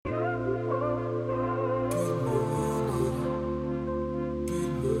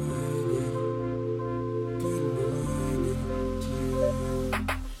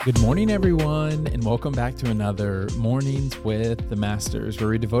Good morning, everyone, and welcome back to another Mornings with the Masters,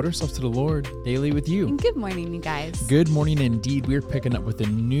 where we devote ourselves to the Lord daily with you. Good morning, you guys. Good morning indeed. We're picking up with a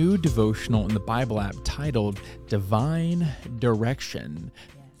new devotional in the Bible app titled Divine Direction.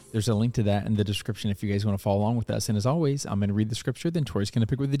 There's a link to that in the description if you guys want to follow along with us. And as always, I'm going to read the scripture, then Tori's going to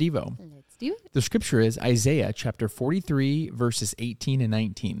pick with the Devo. Let's do it. The scripture is Isaiah chapter 43, verses 18 and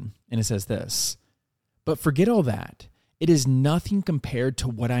 19. And it says this, "But forget all that. It is nothing compared to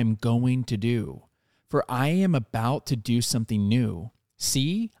what I'm going to do. For I am about to do something new.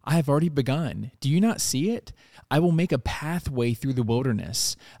 See, I have already begun. Do you not see it? I will make a pathway through the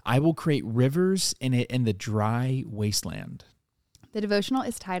wilderness. I will create rivers in it in the dry wasteland." The devotional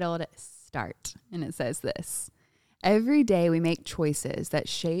is titled Start, and it says this: Every day we make choices that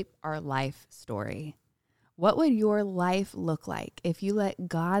shape our life story. What would your life look like if you let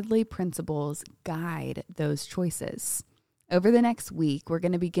godly principles guide those choices? Over the next week, we're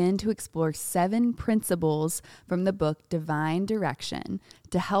going to begin to explore 7 principles from the book Divine Direction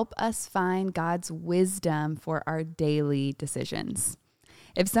to help us find God's wisdom for our daily decisions.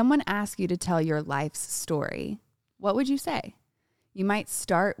 If someone asked you to tell your life's story, what would you say? You might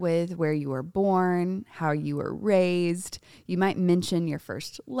start with where you were born, how you were raised. You might mention your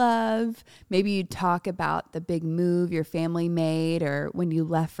first love. Maybe you'd talk about the big move your family made or when you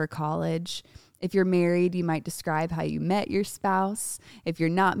left for college. If you're married, you might describe how you met your spouse. If you're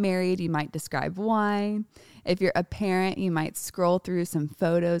not married, you might describe why. If you're a parent, you might scroll through some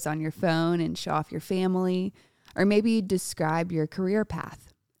photos on your phone and show off your family. Or maybe you describe your career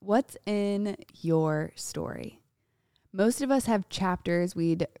path. What's in your story? Most of us have chapters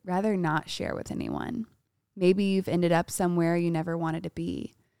we'd rather not share with anyone. Maybe you've ended up somewhere you never wanted to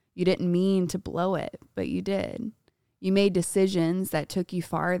be. You didn't mean to blow it, but you did. You made decisions that took you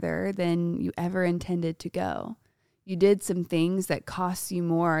farther than you ever intended to go. You did some things that cost you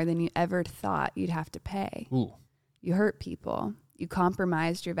more than you ever thought you'd have to pay. Ooh. You hurt people. You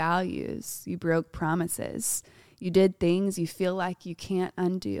compromised your values. You broke promises. You did things you feel like you can't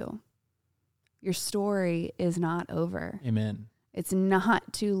undo. Your story is not over. Amen. It's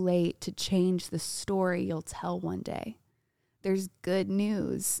not too late to change the story you'll tell one day. There's good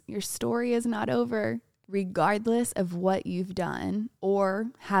news. Your story is not over. Regardless of what you've done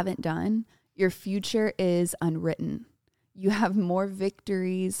or haven't done, your future is unwritten. You have more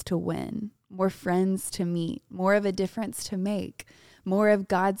victories to win, more friends to meet, more of a difference to make, more of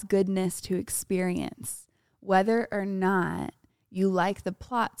God's goodness to experience. Whether or not you like the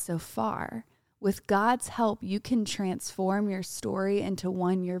plot so far, with God's help, you can transform your story into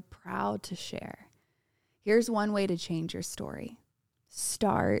one you're proud to share. Here's one way to change your story.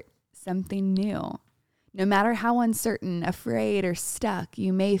 Start something new. No matter how uncertain, afraid, or stuck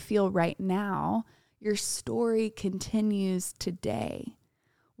you may feel right now, your story continues today.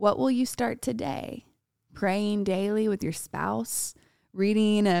 What will you start today? Praying daily with your spouse?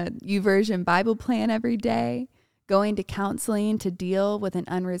 Reading a YouVersion Bible plan every day? Going to counseling to deal with an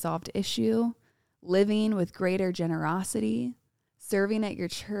unresolved issue? Living with greater generosity? Serving at your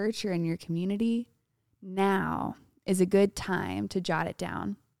church or in your community? Now is a good time to jot it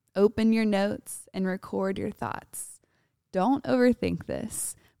down. Open your notes and record your thoughts. Don't overthink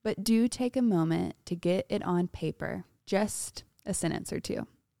this, but do take a moment to get it on paper, just a sentence or two.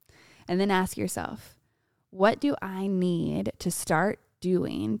 And then ask yourself, what do I need to start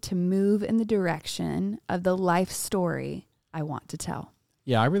doing to move in the direction of the life story I want to tell?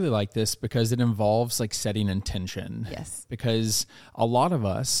 Yeah, I really like this because it involves like setting intention. Yes. Because a lot of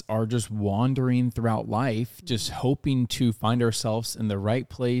us are just wandering throughout life, just hoping to find ourselves in the right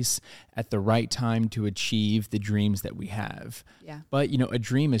place at the right time to achieve the dreams that we have. Yeah. But, you know, a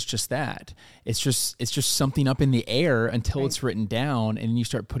dream is just that. It's just something up in the air until it's written down, and you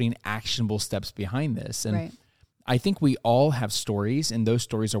start putting actionable steps behind this. And I think we all have stories, and those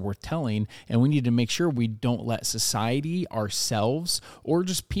stories are worth telling, and we need to make sure we don't let society, ourselves, or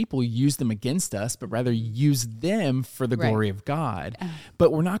just people use them against us, but rather use them for the glory of God.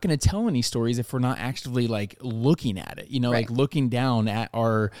 But we're not going to tell any stories if we're not actively like looking at it, you know, like looking down at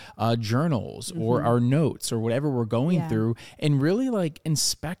our journals or our notes or whatever we're going through, and really like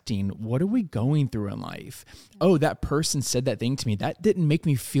inspecting, what are we going through in life? Oh, that person said that thing to me. That didn't make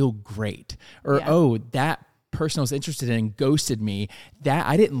me feel great. Or, oh, that person I was interested in ghosted me. That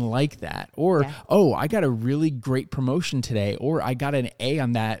I didn't like that. Or, oh, I got a really great promotion today. Or I got an A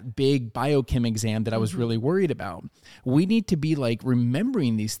on that big biochem exam that I was really worried about. We need to be like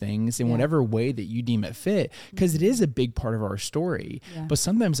remembering these things in whatever way that you deem it fit, because it is a big part of our story. But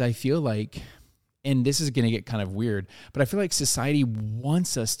sometimes I feel like And this is going to get kind of weird, but I feel like society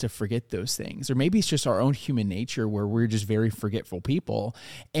wants us to forget those things. Or maybe it's just our own human nature where we're just very forgetful people.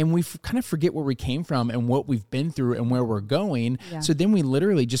 And we kind of forget where we came from and what we've been through and where we're going. Yeah. So then we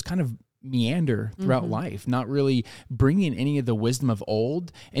literally just kind of meander throughout life, not really bringing any of the wisdom of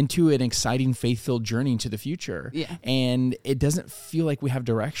old into an exciting faith-filled journey into the future. Yeah. And it doesn't feel like we have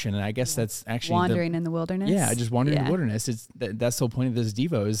direction. And I guess that's actually wandering in the wilderness. Yeah, just wandering in the wilderness. That's the whole point of this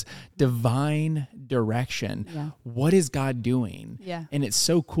Devo is divine direction. Yeah. What is God doing? Yeah. And it's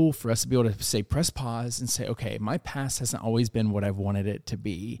so cool for us to be able to say, press pause and say, okay, my past hasn't always been what I've wanted it to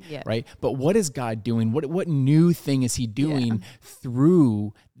be, right? But what is God doing? What new thing is he doing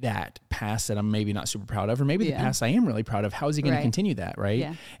through that past that I'm maybe not super proud of, or maybe the past I am really proud of? How is he going to continue that, right?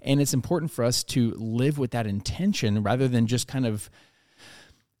 Yeah. And it's important for us to live with that intention rather than just kind of,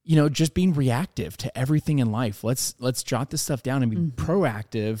 just being reactive to everything in life. Let's jot this stuff down and be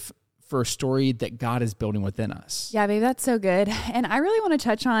proactive for a story that God is building within us. Yeah, babe, that's so good. And I really want to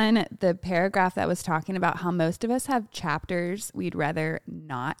touch on the paragraph that was talking about how most of us have chapters we'd rather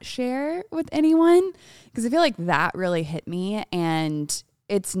not share with anyone, because I feel like that really hit me. And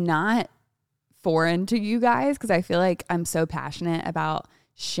it's not foreign to you guys, because I feel like I'm so passionate about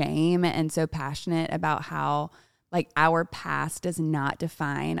shame and so passionate about how like our past does not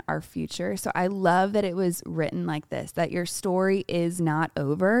define our future. So I love that it was written like this, that your story is not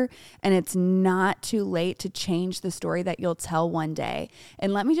over and it's not too late to change the story that you'll tell one day.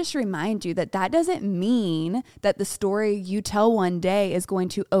 And let me just remind you that that doesn't mean that the story you tell one day is going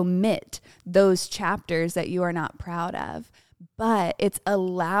to omit those chapters that you are not proud of. But it's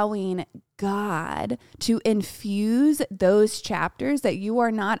allowing God to infuse those chapters that you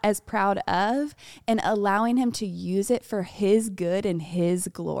are not as proud of and allowing him to use it for his good and his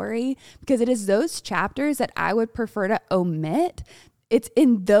glory, because it is those chapters that I would prefer to omit. It's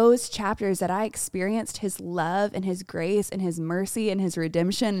in those chapters that I experienced his love and his grace and his mercy and his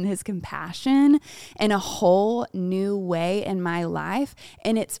redemption and his compassion in a whole new way in my life.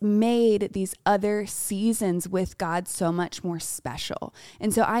 And it's made these other seasons with God so much more special.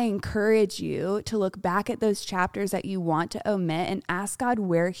 And so I encourage you to look back at those chapters that you want to omit and ask God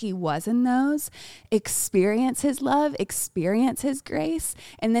where he was in those, experience his love, experience his grace,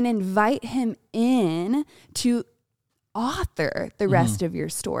 and then invite him in to author the rest of your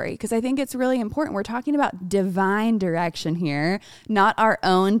story. Because I think it's really important. We're talking about divine direction here, not our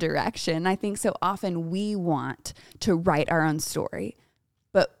own direction. I think so often we want to write our own story,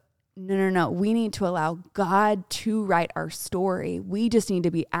 but no. We need to allow God to write our story. We just need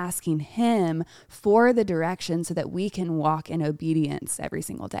to be asking him for the direction so that we can walk in obedience every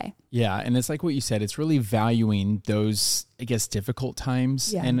single day. Yeah. And it's like what you said, it's really valuing those, I guess, difficult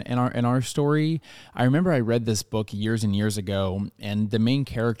times in our story. I remember I read this book years and years ago, and the main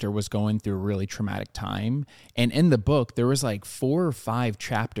character was going through a really traumatic time. And in the book, there was like 4 or 5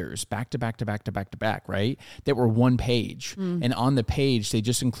 chapters back to back, right? That were one page. And on the page, they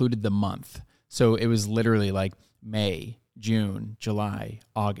just included the month. So it was literally like May, June, July,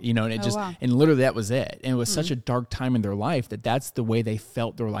 August, and it and literally that was it. And it was such a dark time in their life that's the way they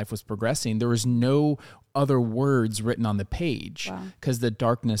felt their life was progressing. There was no other words written on the page because the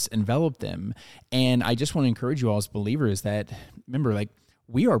darkness enveloped them. And I just want to encourage you all as believers that, remember, like,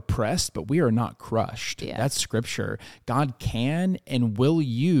 we are pressed, but we are not crushed. Yeah. That's scripture. God can and will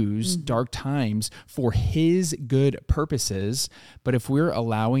use dark times for his good purposes. But if we're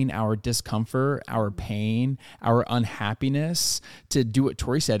allowing our discomfort, our pain, our unhappiness to do what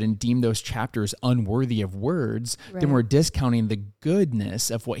Tori said and deem those chapters unworthy of words, then we're discounting the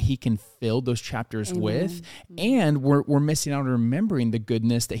goodness of what he can fill those chapters with. And we're missing out on remembering the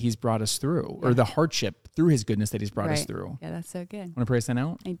goodness that he's brought us through, or the hardship through his goodness that he's brought us through. Yeah, that's so good. Want to pray us out?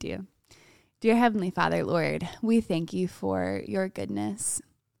 I do. Dear Heavenly Father, Lord, we thank you for your goodness.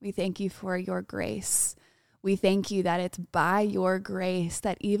 We thank you for your grace. We thank you that it's by your grace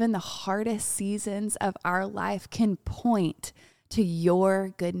that even the hardest seasons of our life can point to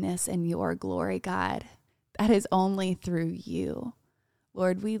your goodness and your glory, God. That is only through you.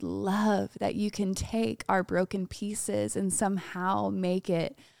 Lord, we love that you can take our broken pieces and somehow make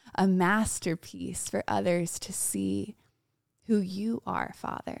it a masterpiece for others to see who you are,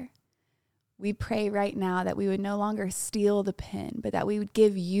 Father. We pray right now that we would no longer steal the pen, but that we would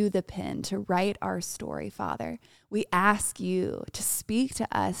give you the pen to write our story, Father. We ask you to speak to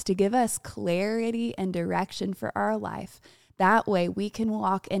us, to give us clarity and direction for our life. That way we can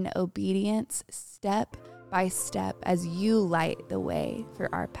walk in obedience step by step as you light the way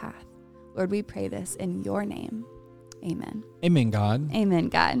for our path. Lord, we pray this in your name. Amen. Amen, God. Amen,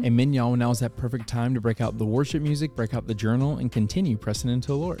 God. Amen, y'all. Now is that perfect time to break out the worship music, break out the journal, and continue pressing into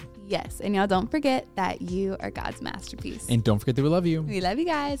the Lord. Yes. And y'all don't forget that you are God's masterpiece. And don't forget that we love you. We love you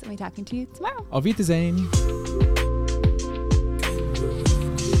guys, and we're talking to you tomorrow. Auf Wiedersehen.